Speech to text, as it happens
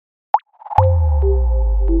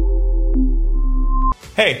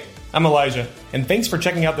Hey, I'm Elijah, and thanks for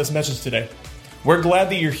checking out this message today. We're glad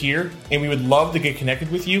that you're here, and we would love to get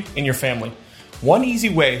connected with you and your family. One easy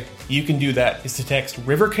way you can do that is to text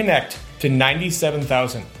River Connect to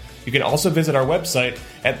 97,000. You can also visit our website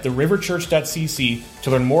at theriverchurch.cc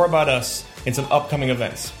to learn more about us and some upcoming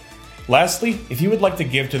events. Lastly, if you would like to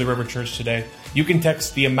give to the River Church today, you can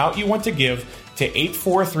text the amount you want to give to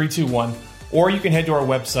 84321, or you can head to our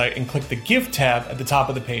website and click the Give tab at the top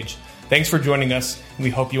of the page. Thanks for joining us, and we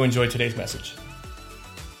hope you enjoyed today's message.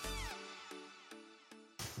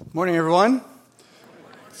 Morning, everyone.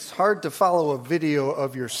 It's hard to follow a video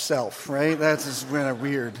of yourself, right? That's just kind of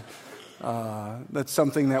weird. That's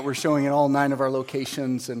something that we're showing in all 9 of our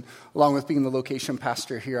locations, and along with being the location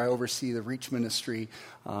pastor here, I oversee the Reach Ministry,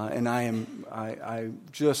 and I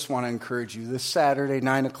just want to encourage you. This Saturday,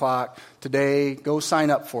 9 o'clock, today, go sign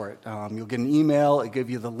up for it. You'll get an email. It'll give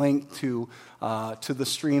you the link to the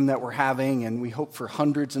stream that we're having, and we hope for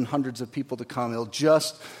hundreds and hundreds of people to come. It'll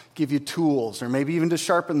just give you tools, or maybe even to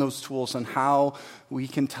sharpen those tools on how we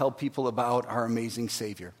can tell people about our amazing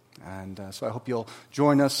Savior. And so I hope you'll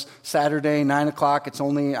join us Saturday, 9 o'clock. It's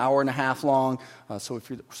only an hour and a half long, so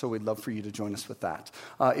we'd love for you to join us with that.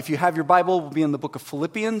 If you have your Bible, we'll be in the book of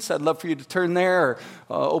Philippians. I'd love for you to turn there or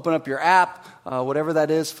open up your app, whatever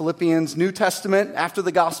that is. Philippians, New Testament, after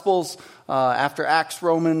the Gospels, after Acts,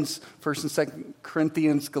 Romans, 1st and 2nd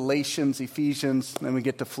Corinthians, Galatians, Ephesians, and then we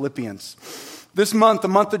get to Philippians. This month, the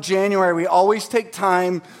month of January, we always take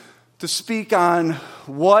time to speak on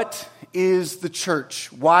what is the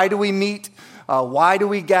church. Why do we meet? Why do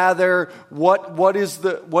we gather? What is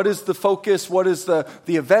the focus? What is the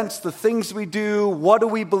events, the things we do? What do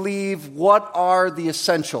we believe? What are the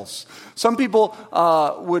essentials? Some people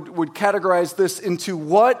would categorize this into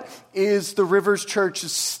what is the Rivers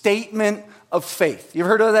Church's statement of faith. You've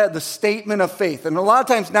heard of that? The statement of faith. And a lot of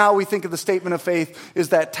times now we think of the statement of faith is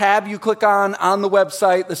that tab you click on the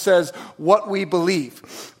website that says what we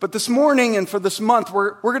believe. But this morning and for this month,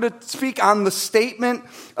 we're going to speak on the statement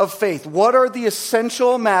of faith. What are the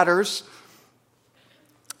essential matters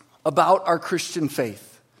about our Christian faith?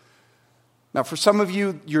 Now, for some of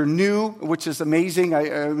you, you're new, which is amazing.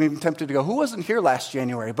 I'm even tempted to go, who wasn't here last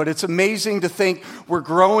January? But it's amazing to think we're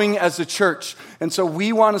growing as a church. And so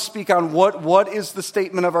we want to speak on what is the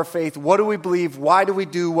statement of our faith? What do we believe? Why do we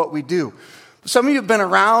do what we do? Some of you have been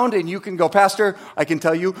around and you can go, Pastor, I can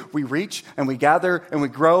tell you, we reach and we gather and we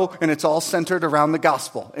grow and it's all centered around the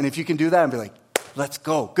gospel. And if you can do that, I'd be like, let's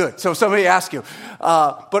go. Good. So somebody ask you.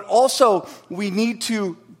 But also, we need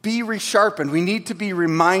to be resharpened. We need to be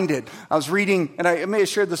reminded. I was reading, and I may have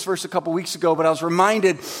shared this verse a couple weeks ago, but I was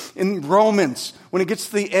reminded in Romans, when it gets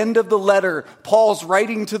to the end of the letter, Paul's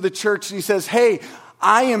writing to the church, and he says, hey,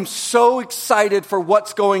 I am so excited for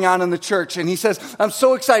what's going on in the church. And he says, I'm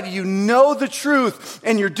so excited. You know the truth,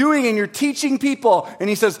 and you're teaching people. And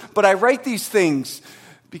he says, but I write these things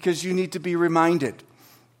because you need to be reminded.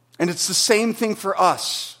 And it's the same thing for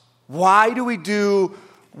us. Why do we do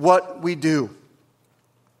what we do?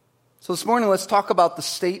 So this morning, let's talk about the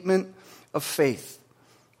statement of faith.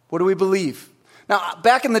 What do we believe? Now,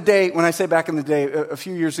 back in the day, when I say back in the day, a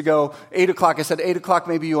few years ago, 8 o'clock, I said 8 o'clock,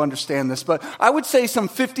 maybe you understand this, but I would say some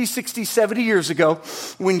 50, 60, 70 years ago,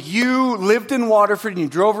 when you lived in Waterford and you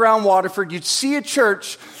drove around Waterford, you'd see a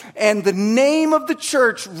church, and the name of the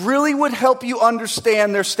church really would help you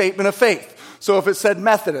understand their statement of faith. So if it said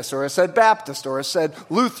Methodist, or it said Baptist, or it said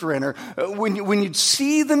Lutheran, or when you'd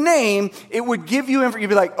see the name, it would give you you'd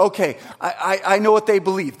be like, okay, I know what they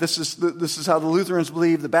believe. This is how the Lutherans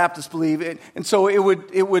believe, the Baptists believe, and so it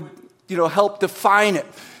would help define it.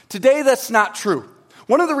 Today, that's not true.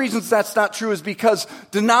 One of the reasons that's not true is because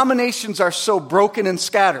denominations are so broken and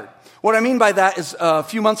scattered. What I mean by that is a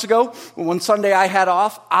few months ago, one Sunday I had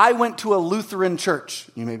off, I went to a Lutheran church.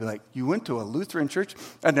 You may be like, you went to a Lutheran church?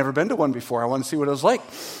 I'd never been to one before. I want to see what it was like.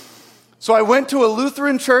 So I went to a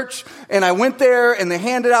Lutheran church, and I went there, and they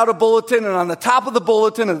handed out a bulletin, and on the top of the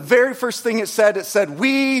bulletin, the very first thing it said,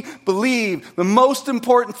 we believe the most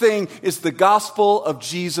important thing is the gospel of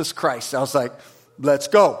Jesus Christ. I was like, let's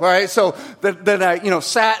go. All right. So then I,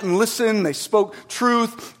 sat and listened. They spoke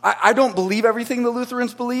truth. I don't believe everything the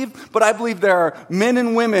Lutherans believe, but I believe there are men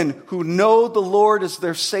and women who know the Lord as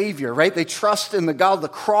their Savior, right? They trust in the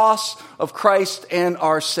cross of Christ and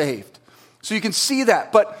are saved. So you can see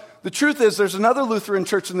that. But the truth is there's another Lutheran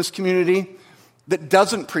church in this community that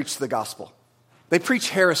doesn't preach the gospel. They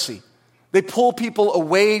preach heresy. They pull people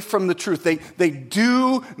away from the truth. They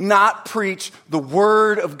do not preach the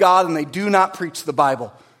Word of God, and they do not preach the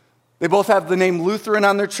Bible. They both have the name Lutheran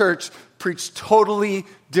on their church, preach totally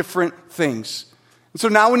different things. So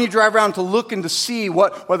now when you drive around to look and to see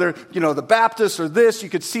whether, the Baptists or this, you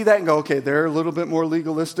could see that and go, okay, they're a little bit more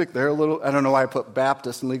legalistic. I don't know why I put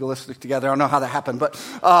Baptist and legalistic together. I don't know how that happened, but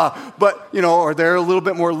or they're a little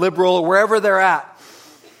bit more liberal or wherever they're at.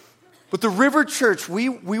 But the River Church, we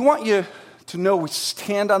want you to know we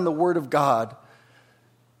stand on the Word of God.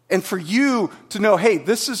 And for you to know, hey,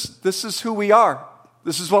 this is who we are.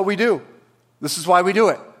 This is what we do. This is why we do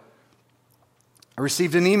it. I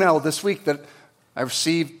received an email this week that I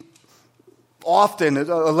received often.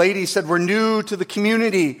 A lady said, we're new to the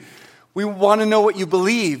community. We want to know what you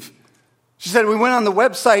believe. She said, we went on the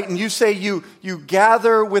website and you say you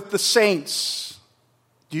gather with the saints.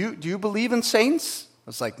 Do you believe in saints? I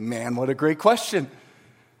was like, man, what a great question.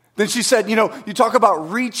 Then she said, you talk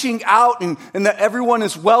about reaching out and that everyone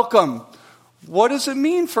is welcome. What does it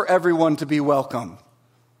mean for everyone to be welcome?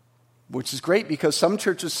 Which is great because some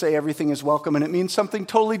churches say everything is welcome and it means something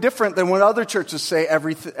totally different than when other churches say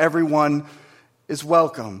everyone is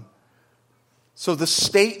welcome. So the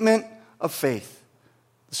statement of faith.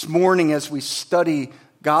 This morning as we study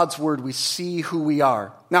God's Word, we see who we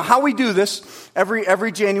are. Now how we do this,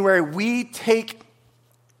 every January, we take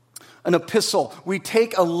an epistle. We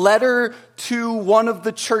take a letter to one of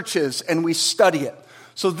the churches and we study it.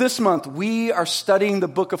 So this month, we are studying the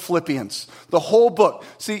book of Philippians, the whole book.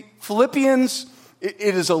 See, Philippians, it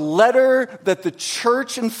is a letter that the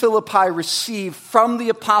church in Philippi received from the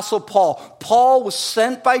Apostle Paul. Paul was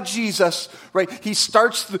sent by Jesus, right? He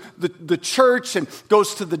starts the church and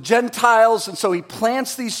goes to the Gentiles, and so he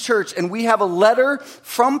plants these church, and we have a letter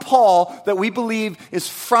from Paul that we believe is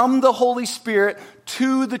from the Holy Spirit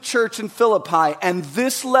to the church in Philippi, and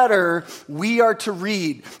this letter we are to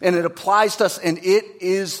read, and it applies to us, and it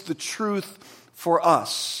is the truth for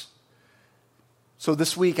us. So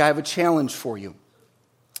this week I have a challenge for you.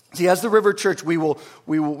 See, as the River Church,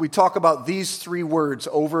 we talk about these three words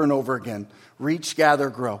over and over again: reach, gather,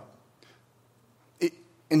 grow.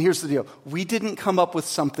 And here's the deal: we didn't come up with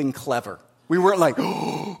something clever. We weren't like,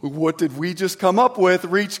 oh, what did we just come up with?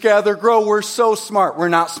 Reach, gather, grow. We're so smart. We're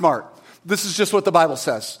not smart. This is just what the Bible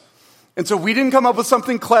says. And so we didn't come up with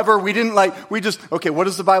something clever. We just, okay, what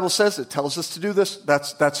does the Bible says? It tells us to do this.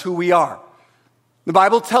 That's who we are. The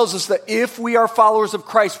Bible tells us that if we are followers of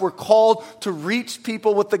Christ, we're called to reach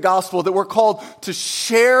people with the gospel, that we're called to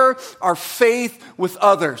share our faith with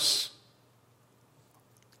others.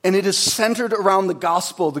 And it is centered around the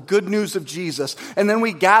gospel, the good news of Jesus. And then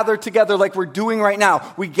we gather together like we're doing right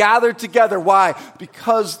now. We gather together. Why?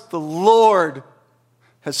 Because the Lord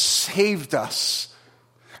has saved us.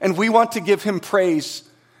 And we want to give him praise.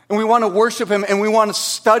 And we want to worship him. And we want to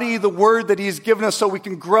study the word that he has given us so we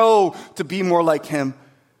can grow to be more like him.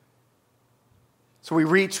 So we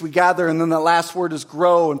reach, we gather, and then the last word is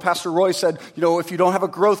grow. And Pastor Roy said, if you don't have a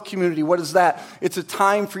growth community, what is that? It's a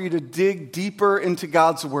time for you to dig deeper into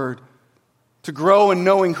God's word, to grow in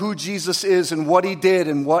knowing who Jesus is and what he did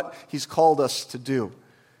and what he's called us to do.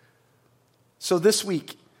 So this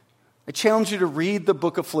week, I challenge you to read the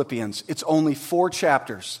book of Philippians. It's only 4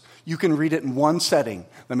 chapters. You can read it in one setting.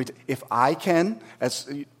 If I can,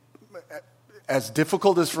 as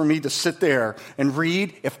difficult as for me to sit there and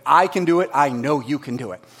read, if I can do it, I know you can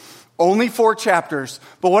do it. Only 4 chapters.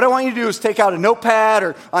 But what I want you to do is take out a notepad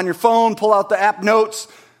or on your phone, pull out the app notes,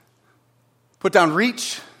 put down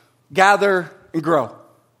reach, gather, and grow.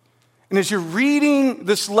 And as you're reading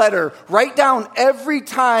this letter, write down every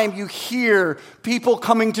time you hear people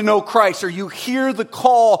coming to know Christ, or you hear the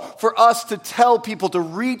call for us to tell people, to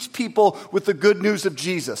reach people with the good news of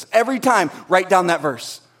Jesus. Every time, write down that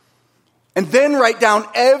verse. And then write down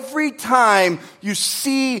every time you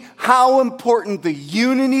see how important the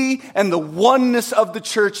unity and the oneness of the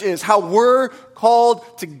church is, how we're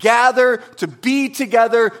called to gather, to be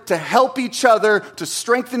together, to help each other, to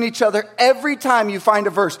strengthen each other. Every time you find a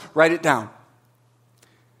verse, write it down.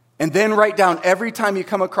 And then write down every time you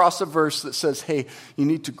come across a verse that says, hey, you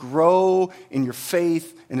need to grow in your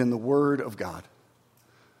faith and in the Word of God.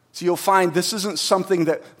 So you'll find this isn't something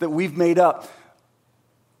that we've made up.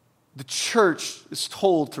 The church is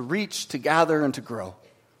told to reach, to gather, and to grow.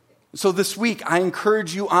 So this week, I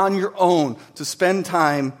encourage you on your own to spend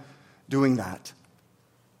time doing that.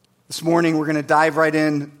 This morning, we're going to dive right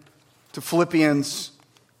in to Philippians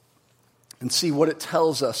and see what it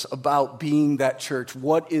tells us about being that church.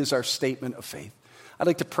 What is our statement of faith? I'd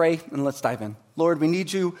like to pray, and let's dive in. Lord, we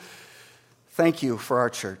need you. Thank you for our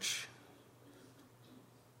church.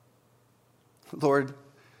 Lord,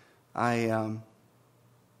 I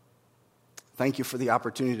thank you for the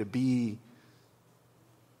opportunity to be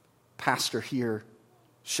pastor here,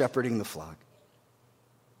 shepherding the flock.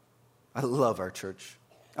 I love our church.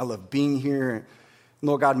 I love being here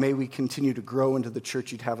Lord God, may we continue to grow into the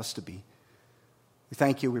church you'd have us to be. We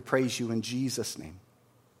thank you, we praise you in Jesus' name.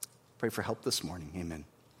 Pray for help this morning. Amen.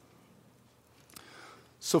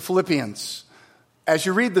 So Philippians, as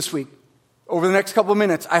you read this week, over the next couple of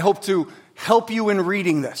minutes, I hope to help you in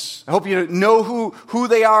reading this. I hope you know who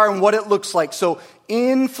they are and what it looks like. So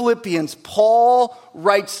in Philippians, Paul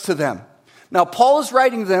writes to them. Now, Paul is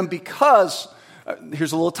writing to them because,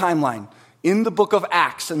 here's a little timeline. In the book of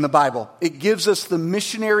Acts in the Bible, it gives us the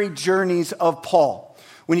missionary journeys of Paul.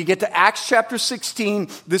 When you get to Acts chapter 16,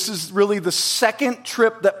 this is really the second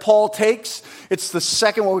trip that Paul takes. It's the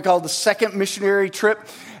second, what we call the second missionary trip.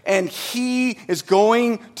 And he is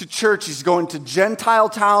going to church. He's going to Gentile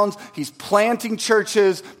towns. He's planting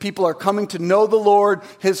churches. People are coming to know the Lord.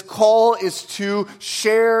 His call is to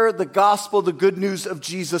share the gospel, the good news of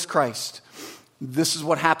Jesus Christ. This is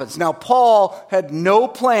what happens. Now, Paul had no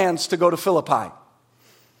plans to go to Philippi.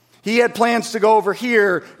 He had plans to go over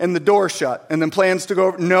here and the door shut. And then plans to go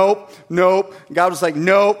over, nope. God was like,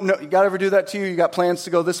 nope. You got to ever do that to you? You got plans to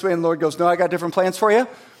go this way? And the Lord goes, no, I got different plans for you.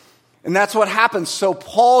 And that's what happens. So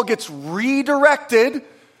Paul gets redirected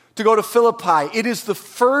to go to Philippi. It is the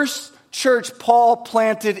first church Paul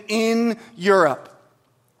planted in Europe.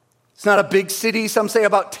 It's not a big city. Some say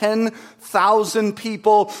about 10,000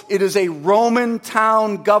 people. It is a Roman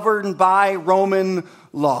town governed by Roman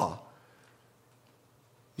law.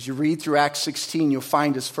 As you read through Acts 16, you'll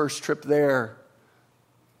find his first trip there.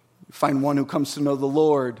 You find one who comes to know the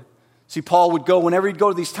Lord. See, Paul would go, whenever he'd go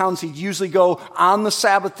to these towns, he'd usually go on the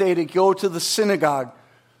Sabbath day to go to the synagogue.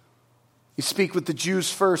 He'd speak with the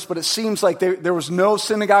Jews first, but it seems like there was no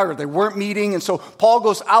synagogue or they weren't meeting. And so Paul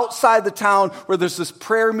goes outside the town where there's this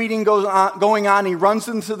prayer meeting going on. He runs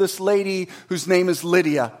into this lady whose name is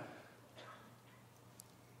Lydia.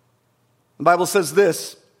 The Bible says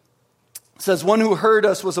this. It says, one who heard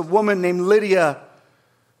us was a woman named Lydia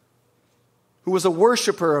who was a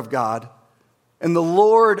worshiper of God. And the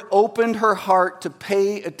Lord opened her heart to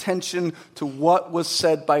pay attention to what was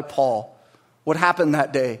said by Paul. What happened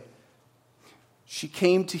that day? She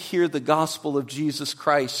came to hear the gospel of Jesus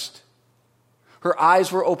Christ. Her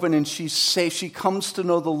eyes were open and she's safe. She comes to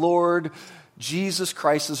know the Lord Jesus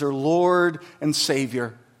Christ as her Lord and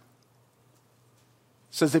Savior.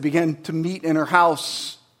 It says they began to meet in her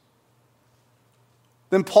house.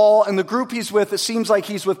 Then Paul and the group he's with, it seems like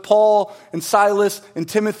he's with Paul and Silas and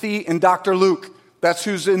Timothy and Dr. Luke. That's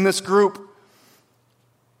who's in this group.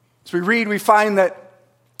 As we read, we find that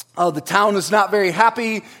the town is not very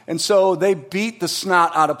happy, and so they beat the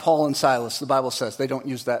snot out of Paul and Silas, the Bible says. They don't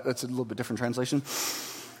use that. That's a little bit different translation.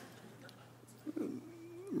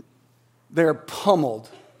 They're pummeled,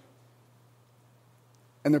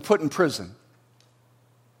 and they're put in prison.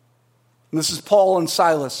 And this is Paul and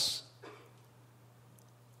Silas.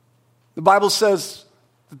 The Bible says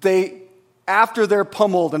that after they're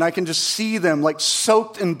pummeled, and I can just see them like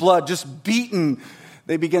soaked in blood, just beaten,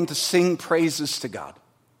 they begin to sing praises to God.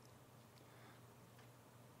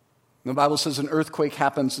 And the Bible says an earthquake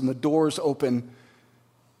happens and the doors open.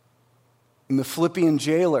 And the Philippian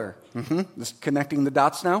jailer, just connecting the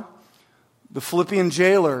dots now, the Philippian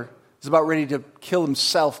jailer is about ready to kill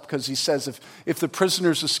himself because he says, if the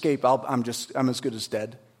prisoners escape, I'm as good as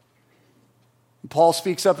dead. And Paul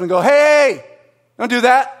speaks up and goes, hey, don't do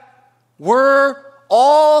that. We're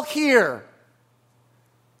all here.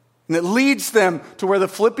 And it leads them to where the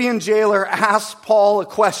Philippian jailer asks Paul a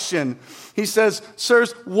question. He says,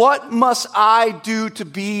 sirs, what must I do to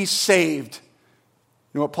be saved?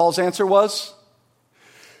 You know what Paul's answer was?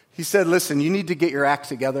 He said, listen, you need to get your act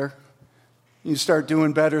together. You start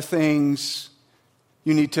doing better things.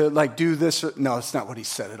 You need to do this. No, that's not what he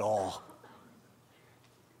said at all.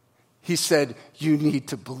 He said, you need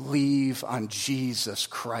to believe on Jesus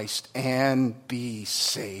Christ and be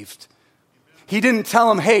saved. He didn't tell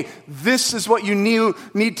him, hey, this is what you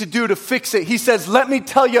need to do to fix it. He says, let me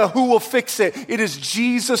tell you who will fix it. It is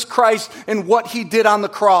Jesus Christ and what he did on the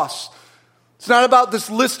cross. It's not about this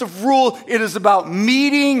list of rules. It is about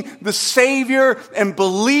meeting the Savior and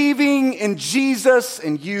believing in Jesus,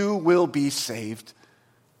 and you will be saved.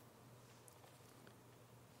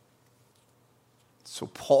 So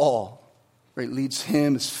Paul, leads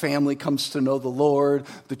him. His family comes to know the Lord.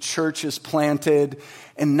 The church is planted.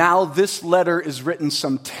 And now this letter is written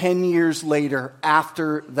some 10 years later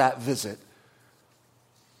after that visit.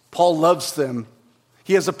 Paul loves them.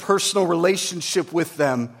 He has a personal relationship with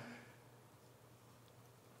them.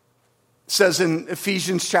 It says in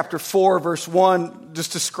Ephesians chapter 4, verse 1,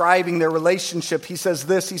 just describing their relationship, he says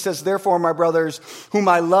this, he says, therefore, my brothers, whom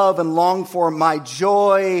I love and long for, my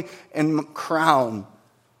joy and crown.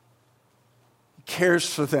 He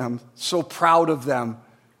cares for them, so proud of them.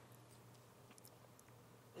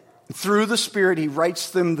 Through the Spirit, he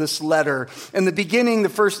writes them this letter. In the beginning, the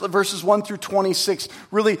first verses 1 through 26,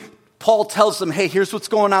 really, Paul tells them, hey, here's what's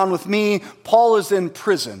going on with me. Paul is in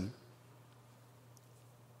prison.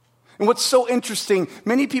 And what's so interesting,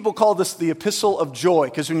 many people call this the epistle of joy,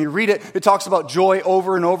 because when you read it, it talks about joy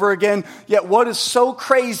over and over again. Yet what is so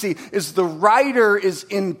crazy is the writer is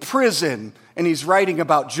in prison, and he's writing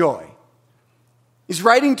about joy. He's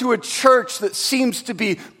writing to a church that seems to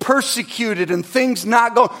be persecuted and things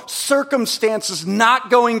not going, circumstances not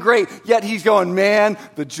going great. Yet he's going, man,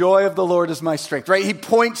 the joy of the Lord is my strength, right? He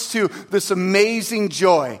points to this amazing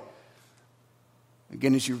joy.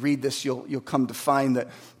 Again, as you read this, you'll come to find that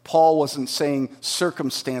Paul wasn't saying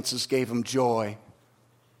circumstances gave him joy,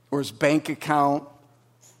 or his bank account,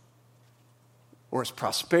 or his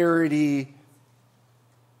prosperity,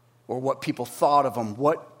 or what people thought of him.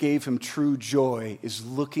 What gave him true joy is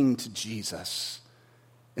looking to Jesus.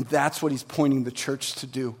 And that's what he's pointing the church to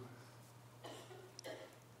do.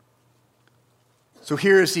 So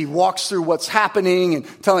here as he walks through what's happening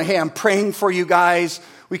and telling, hey, I'm praying for you guys,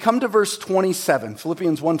 we come to verse 27,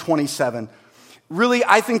 Philippians 1:27. Really,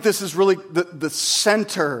 I think this is really the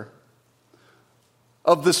center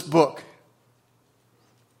of this book.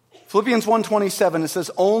 Philippians 1:27, it says,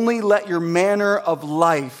 only let your manner of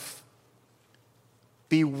life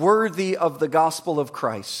be worthy of the gospel of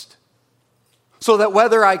Christ, so that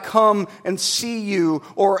whether I come and see you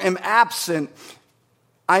or am absent,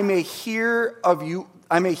 I may hear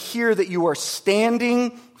that you are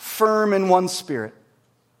standing firm in one spirit,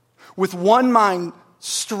 with one mind,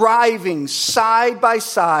 striving side by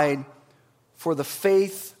side for the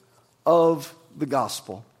faith of the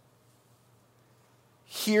gospel.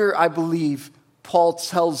 Here, I believe, Paul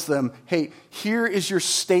tells them, hey, here is your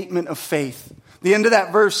statement of faith. The end of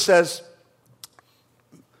that verse says,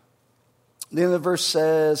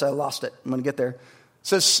 I lost it. I'm going to get there. It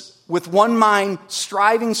says, with one mind,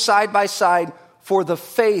 striving side by side for the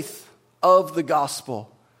faith of the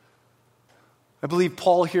gospel. I believe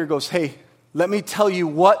Paul here goes, hey, let me tell you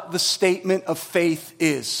what the statement of faith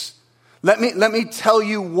is. Let me tell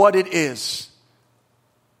you what it is.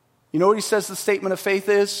 You know what he says the statement of faith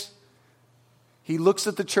is? He looks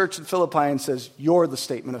at the church in Philippi and says, you're the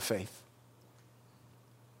statement of faith.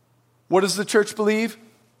 What does the church believe?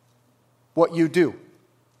 What you do.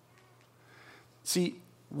 See,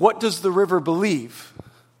 what does the river believe?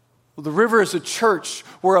 Well, the river is a church.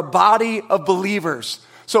 We're a body of believers.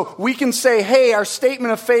 So we can say, hey, our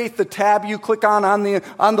statement of faith, the tab you click on the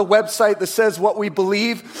website that says what we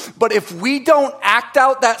believe. But if we don't act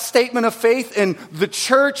out that statement of faith in the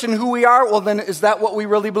church and who we are, well, then is that what we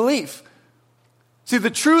really believe? See, the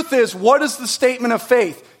truth is, what is the statement of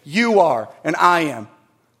faith? You are and I am.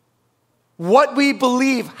 What we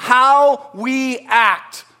believe, how we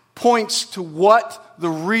act, points to what the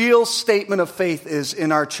real statement of faith is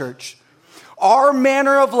in our church. Our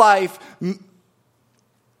manner of life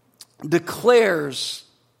declares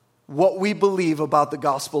what we believe about the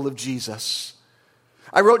gospel of Jesus.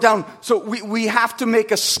 I wrote down, so we have to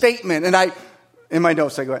make a statement. And in my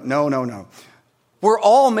notes, I go, no. We're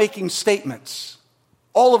all making statements.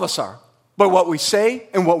 All of us are. By what we say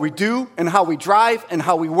and what we do and how we drive and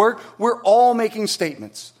how we work, we're all making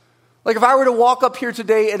statements. Like if I were to walk up here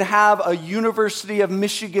today and have a University of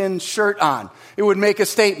Michigan shirt on, it would make a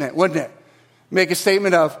statement, wouldn't it? Make a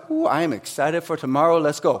statement of, ooh, I am excited for tomorrow,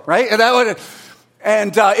 let's go, right?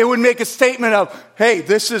 And it would make a statement of, hey,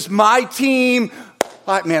 this is my team.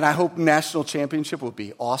 Man, I hope national championship would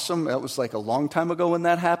be awesome. That was like a long time ago when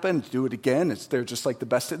that happened. Do it again. They're just like the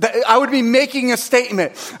best. I would be making a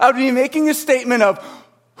statement. I would be making a statement of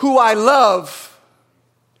who I love,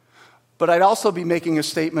 but I'd also be making a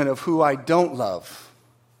statement of who I don't love.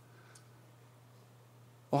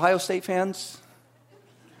 Ohio State fans?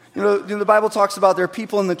 You know, the Bible talks about there are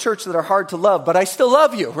people in the church that are hard to love, but I still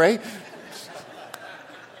love you, right?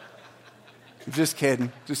 Just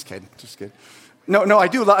kidding. No, I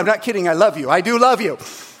do. I'm not kidding. I love you. I do love you.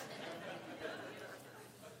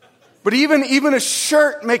 But even a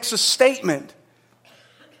shirt makes a statement.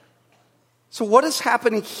 So what is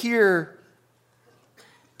happening here?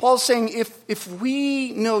 Paul's saying if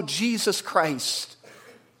we know Jesus Christ,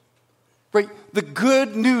 right, the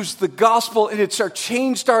good news, the gospel, and it's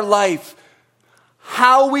changed our life,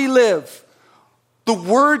 how we live, the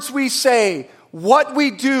words we say, what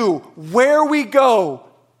we do, where we go,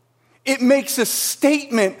 it makes a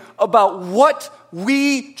statement about what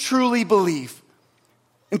we truly believe.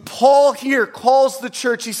 And Paul here calls the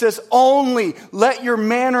church, he says, only let your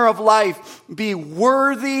manner of life be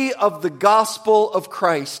worthy of the gospel of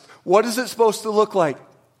Christ. What is it supposed to look like?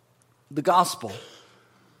 The gospel.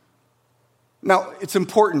 Now, it's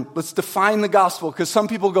important. Let's define the gospel, because some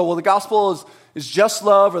people go, well, the gospel is just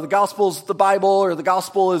love, or the gospel is the Bible, or the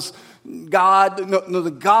gospel is God. No,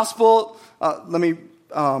 the gospel,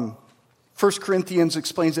 1 Corinthians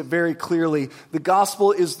explains it very clearly. The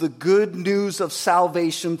gospel is the good news of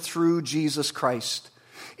salvation through Jesus Christ.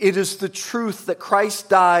 It is the truth that Christ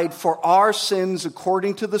died for our sins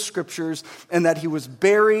according to the Scriptures, and that he was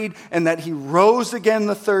buried, and that he rose again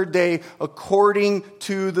the third day according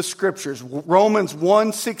to the Scriptures. Romans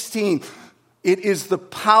 1:16. It is the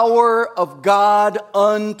power of God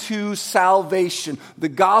unto salvation. The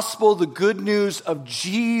gospel, the good news of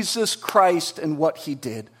Jesus Christ and what he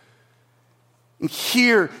did. And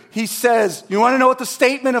here he says, you want to know what the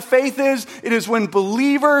statement of faith is? It is when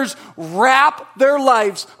believers wrap their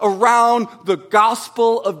lives around the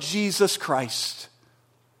gospel of Jesus Christ.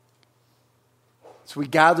 So we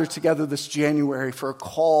gather together this January for a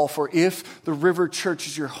call for, if the River Church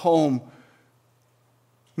is your home,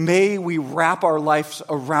 may we wrap our lives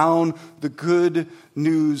around the good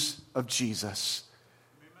news of Jesus.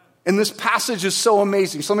 And this passage is so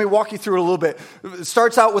amazing. So let me walk you through it a little bit. It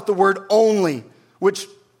starts out with the word only, which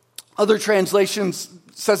other translations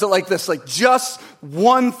says it like this, like just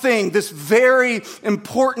one thing, this very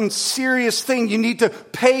important, serious thing you need to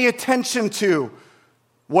pay attention to.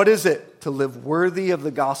 What is it? To live worthy of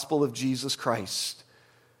the gospel of Jesus Christ.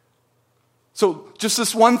 So just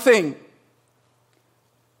this one thing.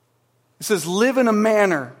 It says, live in a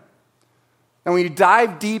manner. And when you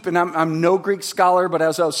dive deep, and I'm no Greek scholar, but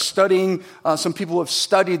as I was studying, some people have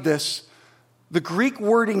studied this. The Greek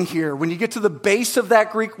wording here, when you get to the base of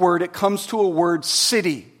that Greek word, it comes to a word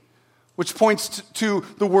city, which points to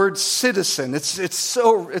the word citizen. It's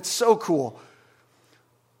so cool.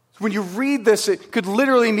 When you read this, it could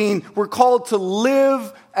literally mean we're called to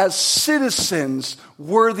live as citizens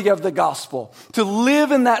worthy of the gospel. To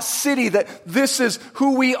live in that city, that this is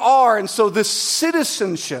who we are. And so this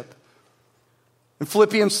citizenship. In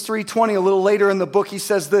Philippians 3:20, a little later in the book, he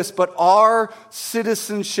says this, but our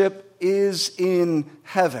citizenship is in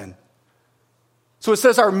heaven. So it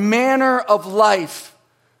says our manner of life,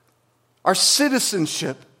 our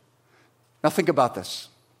citizenship. Now think about this.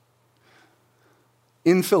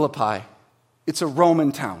 In Philippi, it's a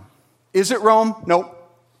Roman town. Is it Rome? Nope.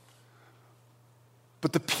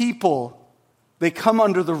 But the people, they come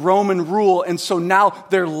under the Roman rule, and so now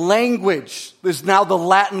their language is now the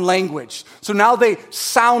Latin language. So now they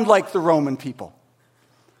sound like the Roman people.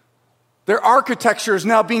 Their architecture is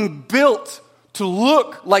now being built to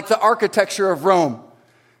look like the architecture of Rome.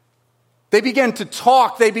 They began to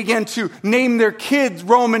talk. They began to name their kids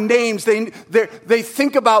Roman names. They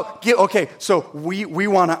think about, okay, so we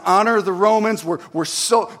want to honor the Romans. We're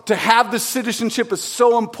so, to have the citizenship is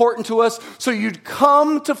so important to us. So you'd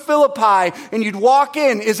come to Philippi and you'd walk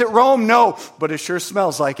in. Is it Rome? No, but it sure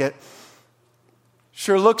smells like it.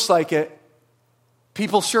 Sure looks like it.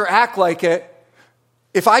 People sure act like it.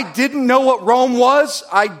 If I didn't know what Rome was,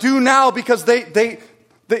 I do now, because they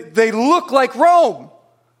look like Rome.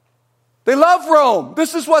 They love Rome.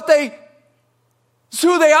 This is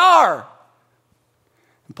who they are.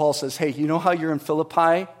 And Paul says, hey, you know how you're in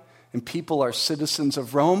Philippi and people are citizens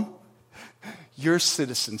of Rome? You're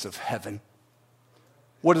citizens of heaven.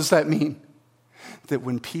 What does that mean? That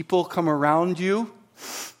when people come around you,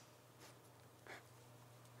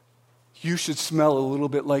 you should smell a little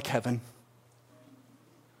bit like heaven.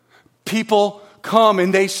 People come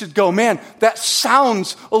and they should go, man, that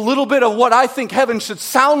sounds a little bit of what I think heaven should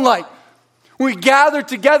sound like. When we gather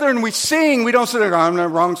together and we sing, we don't say, oh, I'm in the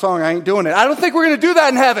wrong song, I ain't doing it. I don't think we're going to do that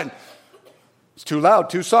in heaven. It's too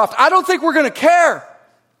loud, too soft. I don't think we're going to care.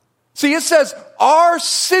 See, it says our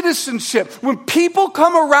citizenship, when people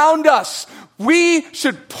come around us, we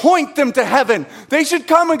should point them to heaven. They should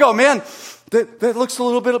come and go, man, that looks a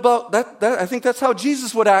little bit about that. I think that's how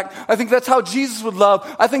Jesus would act. I think that's how Jesus would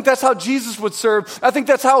love. I think that's how Jesus would serve. I think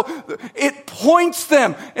that's how it points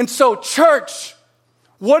them. And so, church,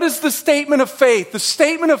 what is the statement of faith? The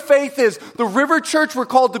statement of faith is the River Church, we're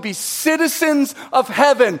called to be citizens of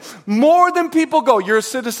heaven. More than people go, you're a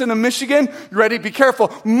citizen of Michigan, you ready? Be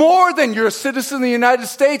careful. More than you're a citizen of the United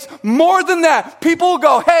States. More than that, people will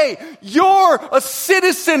go, hey, you're a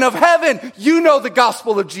citizen of heaven. You know the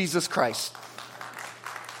gospel of Jesus Christ.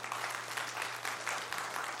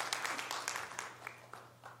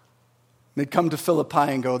 They'd come to Philippi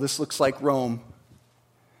and go, this looks like Rome.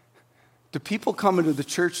 Do people come into the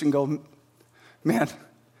church and go, man,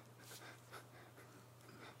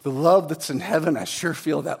 the love that's in heaven, I sure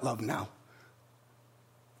feel that love now.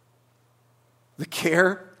 The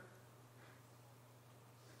care,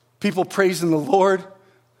 People praising the Lord.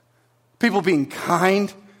 People being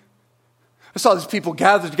kind. I saw these people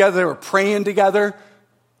gathered together. They were praying together.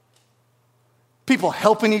 People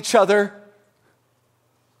helping each other.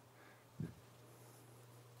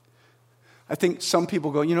 I think some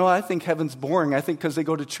people go, I think heaven's boring. I think because they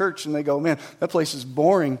go to church and they go, man, that place is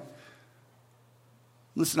boring.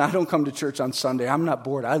 Listen, I don't come to church on Sunday. I'm not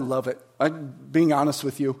bored. I love it. I'm being honest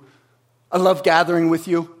with you. I love gathering with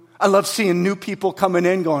you. I love seeing new people coming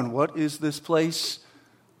in going, what is this place?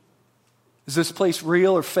 Is this place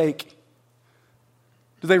real or fake?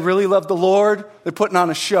 Do they really love the Lord? They're putting on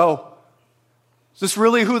a show. Is this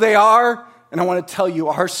really who they are? And I want to tell you,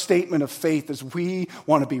 our statement of faith is we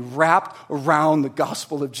want to be wrapped around the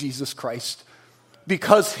gospel of Jesus Christ.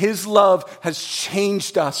 Because his love has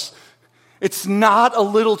changed us. It's not a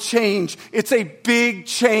little change. It's a big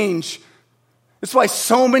change. It's why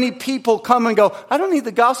so many people come and go, I don't need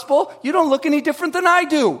the gospel. You don't look any different than I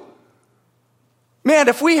do. Man,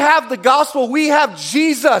 if we have the gospel, we have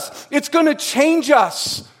Jesus. It's going to change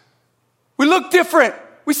us. We look different.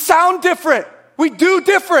 We sound different. We do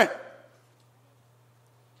different.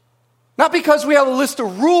 Not because we have a list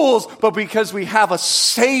of rules, but because we have a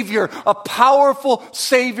Savior, a powerful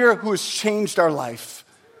Savior who has changed our life.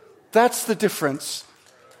 That's the difference.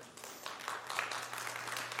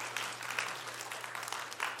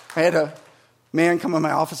 I had a man come in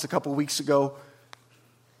my office a couple weeks ago.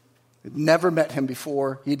 I'd never met him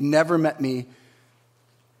before. He'd never met me.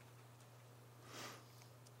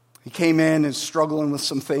 He came in and struggling with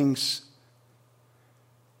some things.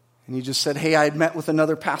 And he just said, hey, I had met with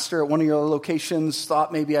another pastor at one of your locations,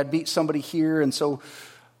 thought maybe I'd meet somebody here. And so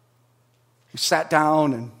he sat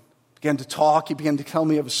down and began to talk. He began to tell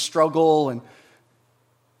me of his struggle and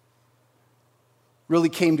really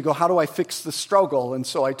came to go, how do I fix the struggle? And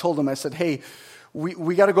so I told him, I said, hey,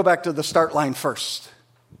 we got to go back to the start line first.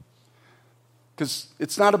 Because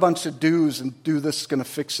it's not a bunch of do's and do this is going to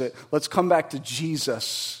fix it. Let's come back to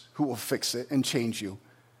Jesus who will fix it and change you.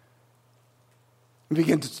 I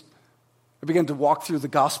began to walk through the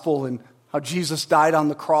gospel and how Jesus died on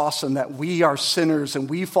the cross and that we are sinners and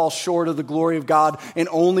we fall short of the glory of God, and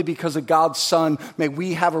only because of God's Son may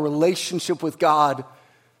we have a relationship with God.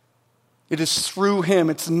 It is through him.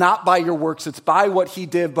 It's not by your works. It's by what he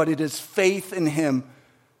did, but it is faith in him.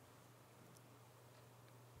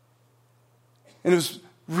 And it was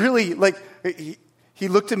really like, he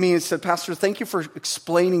looked at me and said, Pastor, thank you for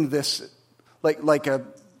explaining this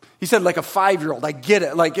he said like a 5-year-old. I get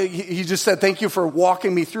it. Like he just said, thank you for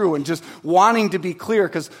walking me through and just wanting to be clear.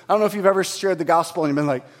 Because I don't know if you've ever shared the gospel and you've been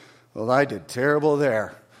like, well, I did terrible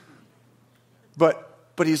there. But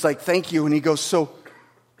he's like, thank you. And he goes, so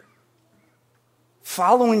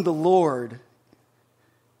following the Lord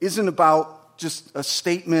isn't about just a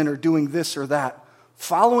statement or doing this or that.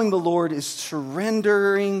 Following the Lord is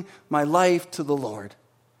surrendering my life to the Lord.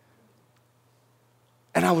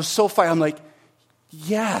 And I was so fired. I'm like,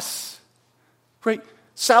 yes. Right?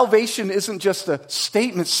 Salvation isn't just a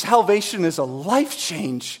statement. Salvation is a life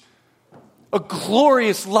change. A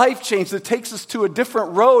glorious life change that takes us to a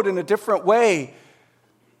different road in a different way.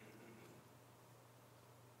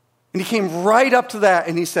 And he came right up to that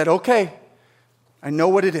and he said, okay, I know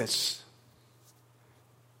what it is.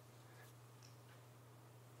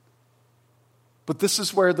 But this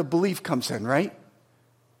is where the belief comes in, right?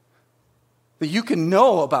 That you can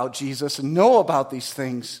know about Jesus and know about these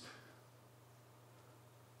things.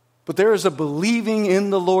 But there is a believing in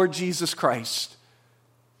the Lord Jesus Christ.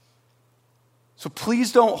 So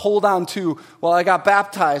please don't hold on to, well, I got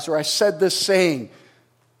baptized or I said this saying.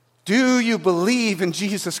 Do you believe in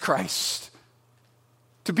Jesus Christ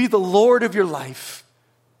to be the Lord of your life?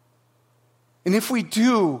 And if we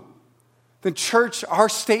do, then church, our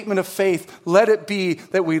statement of faith, let it be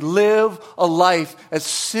that we live a life as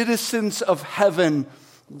citizens of heaven,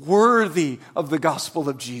 worthy of the gospel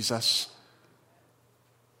of Jesus.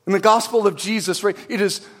 And the gospel of Jesus, right, it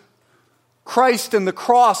is Christ and the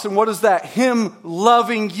cross, and what is that? Him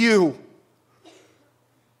loving you.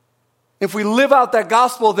 If we live out that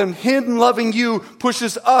gospel, then him loving you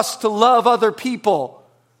pushes us to love other people.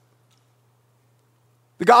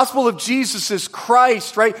 The gospel of Jesus is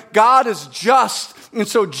Christ, right? God is just. And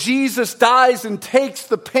so Jesus dies and takes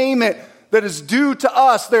the payment that is due to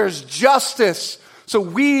us. There's justice. So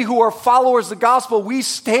we who are followers of the gospel, we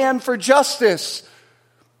stand for justice.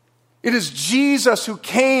 It is Jesus who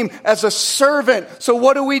came as a servant. So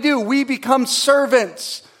what do? We become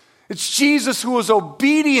servants. It's Jesus who was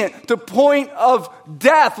obedient to point of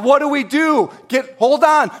death. What do? Hold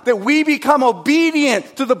on, that we become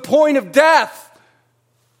obedient to the point of death.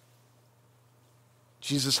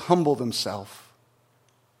 Jesus humbled himself.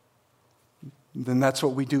 then that's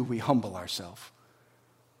what we do. We humble ourselves.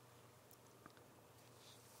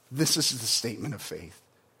 This is the statement of faith.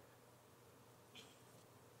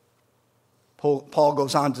 Paul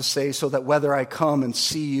goes on to say, so that whether I come and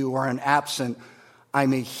see you or am absent, I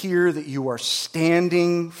may hear that you are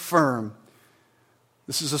standing firm.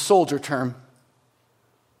 This is a soldier term.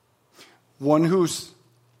 One who's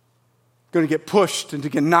going to get pushed and to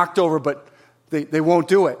get knocked over, but they won't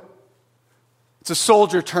do it. It's a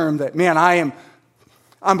soldier term that, man,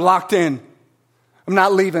 I'm locked in. I'm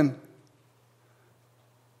not leaving.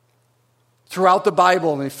 Throughout the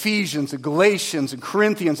Bible, in Ephesians and Galatians and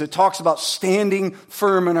Corinthians, it talks about standing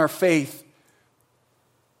firm in our faith.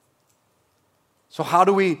 So how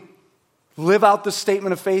do we live out the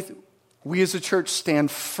statement of faith? We as a church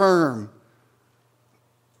stand firm.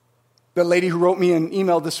 The lady who wrote me an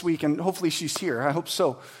email this week, and hopefully she's here, I hope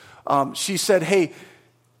so. She said, hey,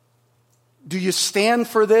 do you stand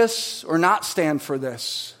for this or not stand for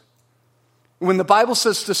this? When the Bible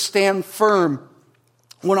says to stand firm,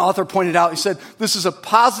 one author pointed out, he said, this is a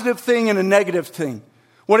positive thing and a negative thing.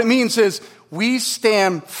 What it means is we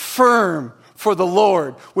stand firm for the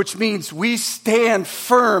Lord, which means we stand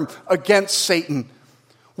firm against Satan.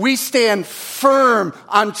 We stand firm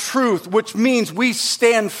on truth, which means we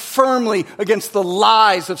stand firmly against the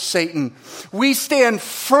lies of Satan. We stand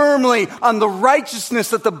firmly on the righteousness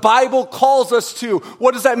that the Bible calls us to.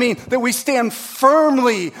 What does that mean? That we stand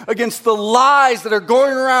firmly against the lies that are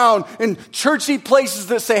going around in churchy places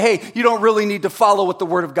that say, hey, you don't really need to follow what the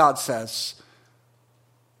Word of God says.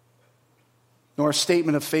 No, our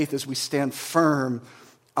statement of faith is we stand firm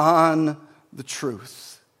on the truth.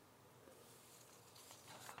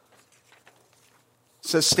 It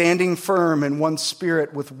says standing firm in one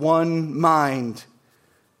spirit with one mind.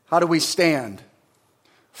 How do we stand?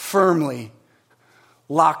 Firmly,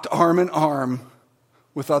 locked arm in arm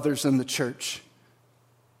with others in the church.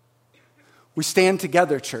 We stand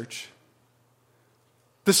together, church.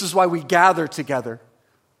 This is why we gather together.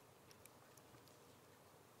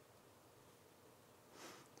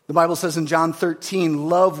 The Bible says in John 13,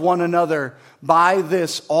 love one another. By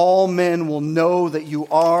this, all men will know that you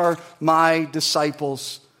are my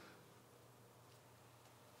disciples.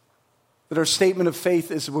 That our statement of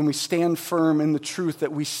faith is when we stand firm in the truth,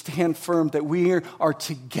 that we stand firm, that we are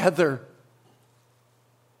together,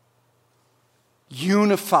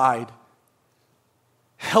 unified,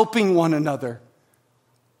 helping one another,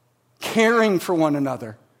 caring for one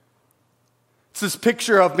another. It's this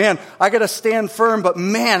picture of, man, I got to stand firm, but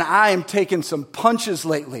man, I am taking some punches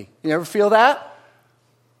lately. You ever feel that?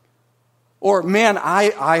 Or, man,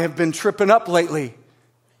 I have been tripping up lately.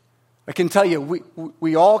 I can tell you,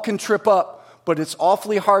 we all can trip up, but it's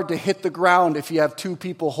awfully hard to hit the ground if you have two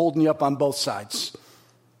people holding you up on both sides.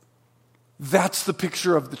 That's the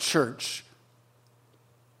picture of the church.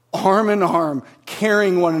 Arm in arm,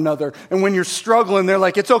 carrying one another. And when you're struggling, they're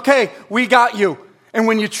like, it's okay, we got you. And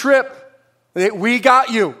when you trip, we got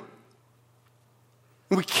you.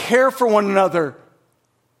 And we care for one another.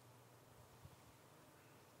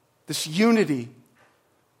 This unity.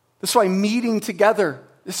 That's why meeting together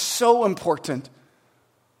is so important.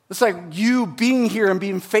 It's like you being here and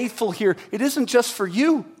being faithful here. It isn't just for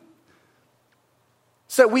you.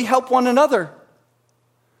 It's that we help one another.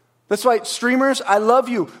 That's why, streamers, I love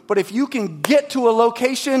you. But if you can get to a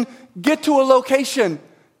location, get to a location.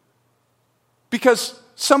 Because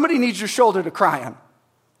somebody needs your shoulder to cry on.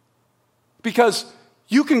 Because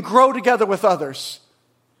you can grow together with others.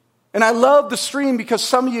 And I love the stream because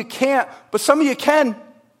some of you can't, but some of you can.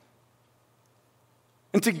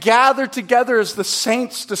 And to gather together as the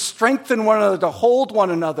saints, to strengthen one another, to hold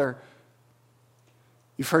one another.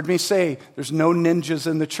 You've heard me say there's no ninjas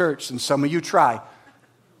in the church, and some of you try.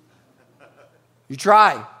 You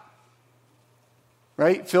try.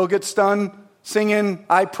 Right? Phil gets done singing,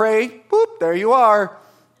 I pray, boop, there you are.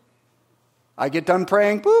 I get done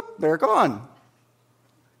praying, boop, they're gone.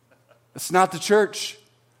 It's not the church.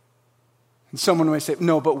 And someone might say,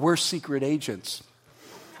 no, but we're secret agents.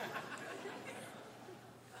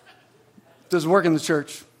 Doesn't work in the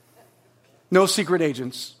church. No secret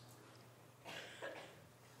agents.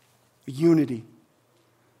 Unity.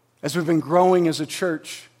 As we've been growing as a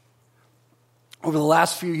church, over the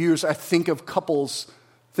last few years, I think of couples,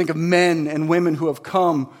 think of men and women who have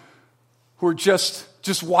come, who are just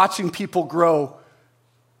watching people grow.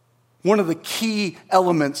 One of the key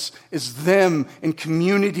elements is them in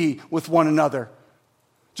community with one another.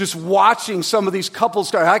 Just watching some of these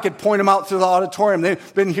couples, I could point them out through the auditorium.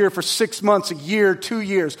 They've been here for 6 months, a year, 2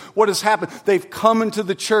 years. What has happened? They've come into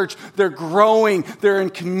the church. They're growing. They're in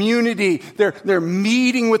community. They're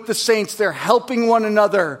meeting with the saints. They're helping one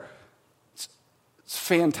another. It's It's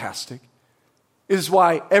fantastic. It is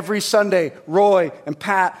why every Sunday, Roy and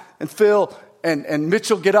Pat and Phil and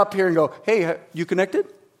Mitchell get up here and go, hey, you connected?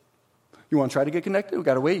 You want to try to get connected? We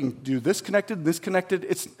got to wait. You can do this connected, this connected.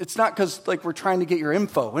 It's not because like we're trying to get your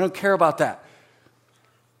info. We don't care about that.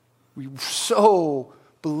 We so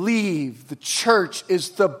believe the church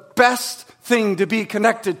is the best thing to be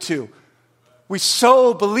connected to. We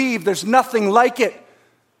so believe there's nothing like it.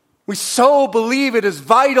 We so believe it is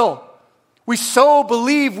vital. We so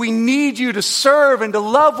believe we need you to serve and to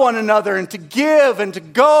love one another and to give and to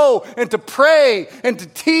go and to pray and to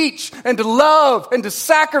teach and to love and to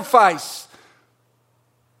sacrifice.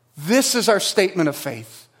 This is our statement of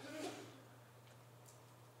faith.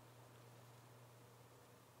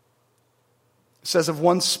 It says of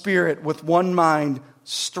one spirit with one mind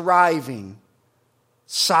striving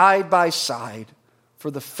side by side for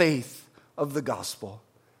the faith of the gospel.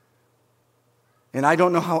 And I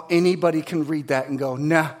don't know how anybody can read that and go,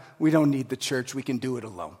 nah, we don't need the church. We can do it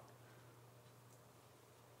alone.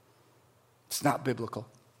 It's not biblical.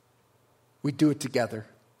 We do it together.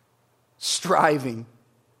 Striving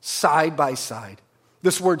side by side.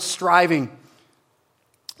 This word striving,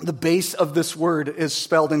 the base of this word is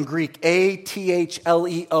spelled in Greek,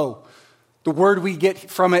 A-T-H-L-E-O. The word we get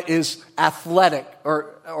from it is athletic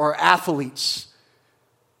or athletes.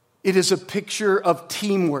 It is a picture of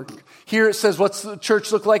teamwork. Here it says, what's the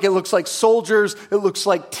church look like? It looks like soldiers. It looks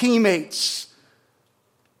like teammates.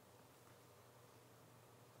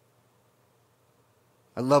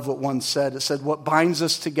 I love what one said. It said, what binds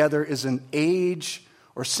us together isn't age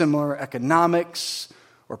or similar economics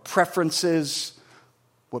or preferences.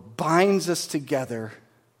 What binds us together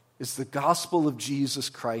is the gospel of Jesus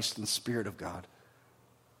Christ and the Spirit of God.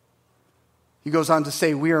 He goes on to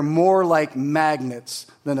say, we are more like magnets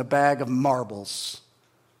than a bag of marbles.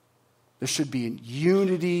 There should be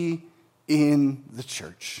unity in the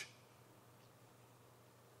church.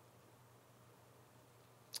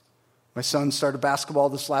 My son started basketball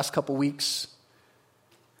this last couple weeks.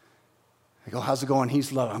 I go, how's it going?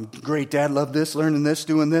 I'm great, Dad, love this, learning this,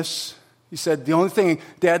 doing this. He said, the only thing,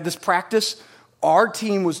 Dad, this practice, our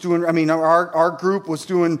team was doing, our group was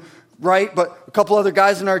doing right, but a couple other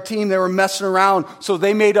guys in our team, they were messing around, so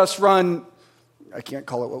they made us run, I can't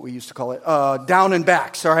call it what we used to call it, down and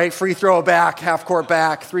backs, all right? Free throw back, half court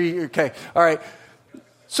back, okay, all right.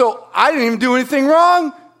 So I didn't even do anything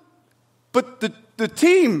wrong, but the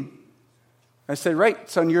team, I said, right,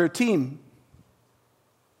 son, you're a team.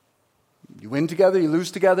 You win together, you lose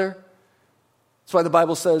together. That's why the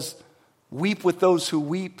Bible says, weep with those who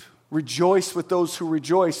weep, rejoice with those who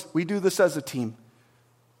rejoice. We do this as a team.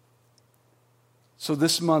 So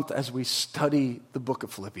this month, as we study the book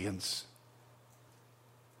of Philippians,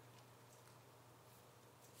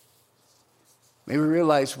 may we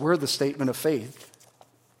realize we're the statement of faith.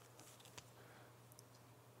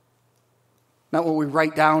 Not what we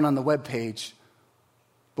write down on the webpage,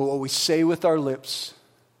 but what we say with our lips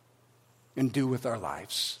and do with our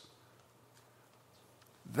lives.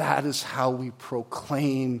 That is how we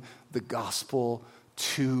proclaim the gospel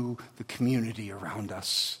to the community around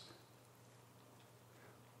us.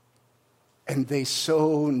 And they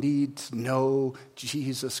so need to know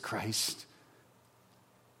Jesus Christ.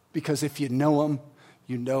 Because if you know him,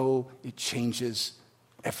 you know it changes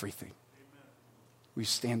everything. Amen. Will you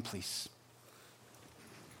stand, please?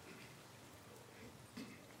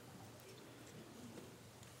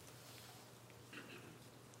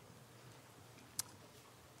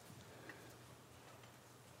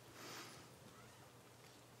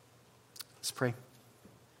 Let's pray.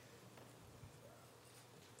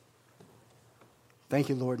 Thank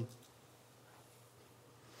you, Lord.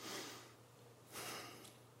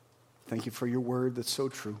 Thank you for your word that's so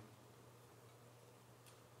true.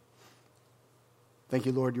 Thank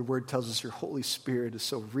you, Lord, your word tells us your Holy Spirit is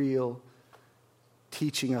so real,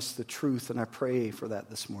 teaching us the truth, and I pray for that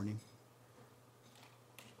this morning.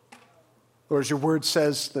 Lord, as your word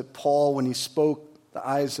says that Paul, when he spoke, the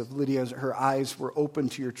eyes of Lydia, her eyes were open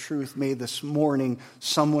to your truth. May this morning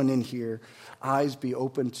someone in here, eyes be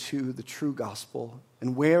open to the true gospel.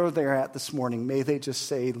 And where they're at this morning, may they just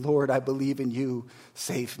say, Lord, I believe in you.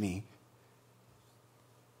 Save me.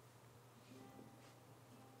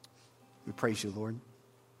 We praise you, Lord.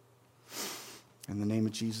 In the name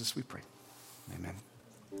of Jesus we pray. Amen.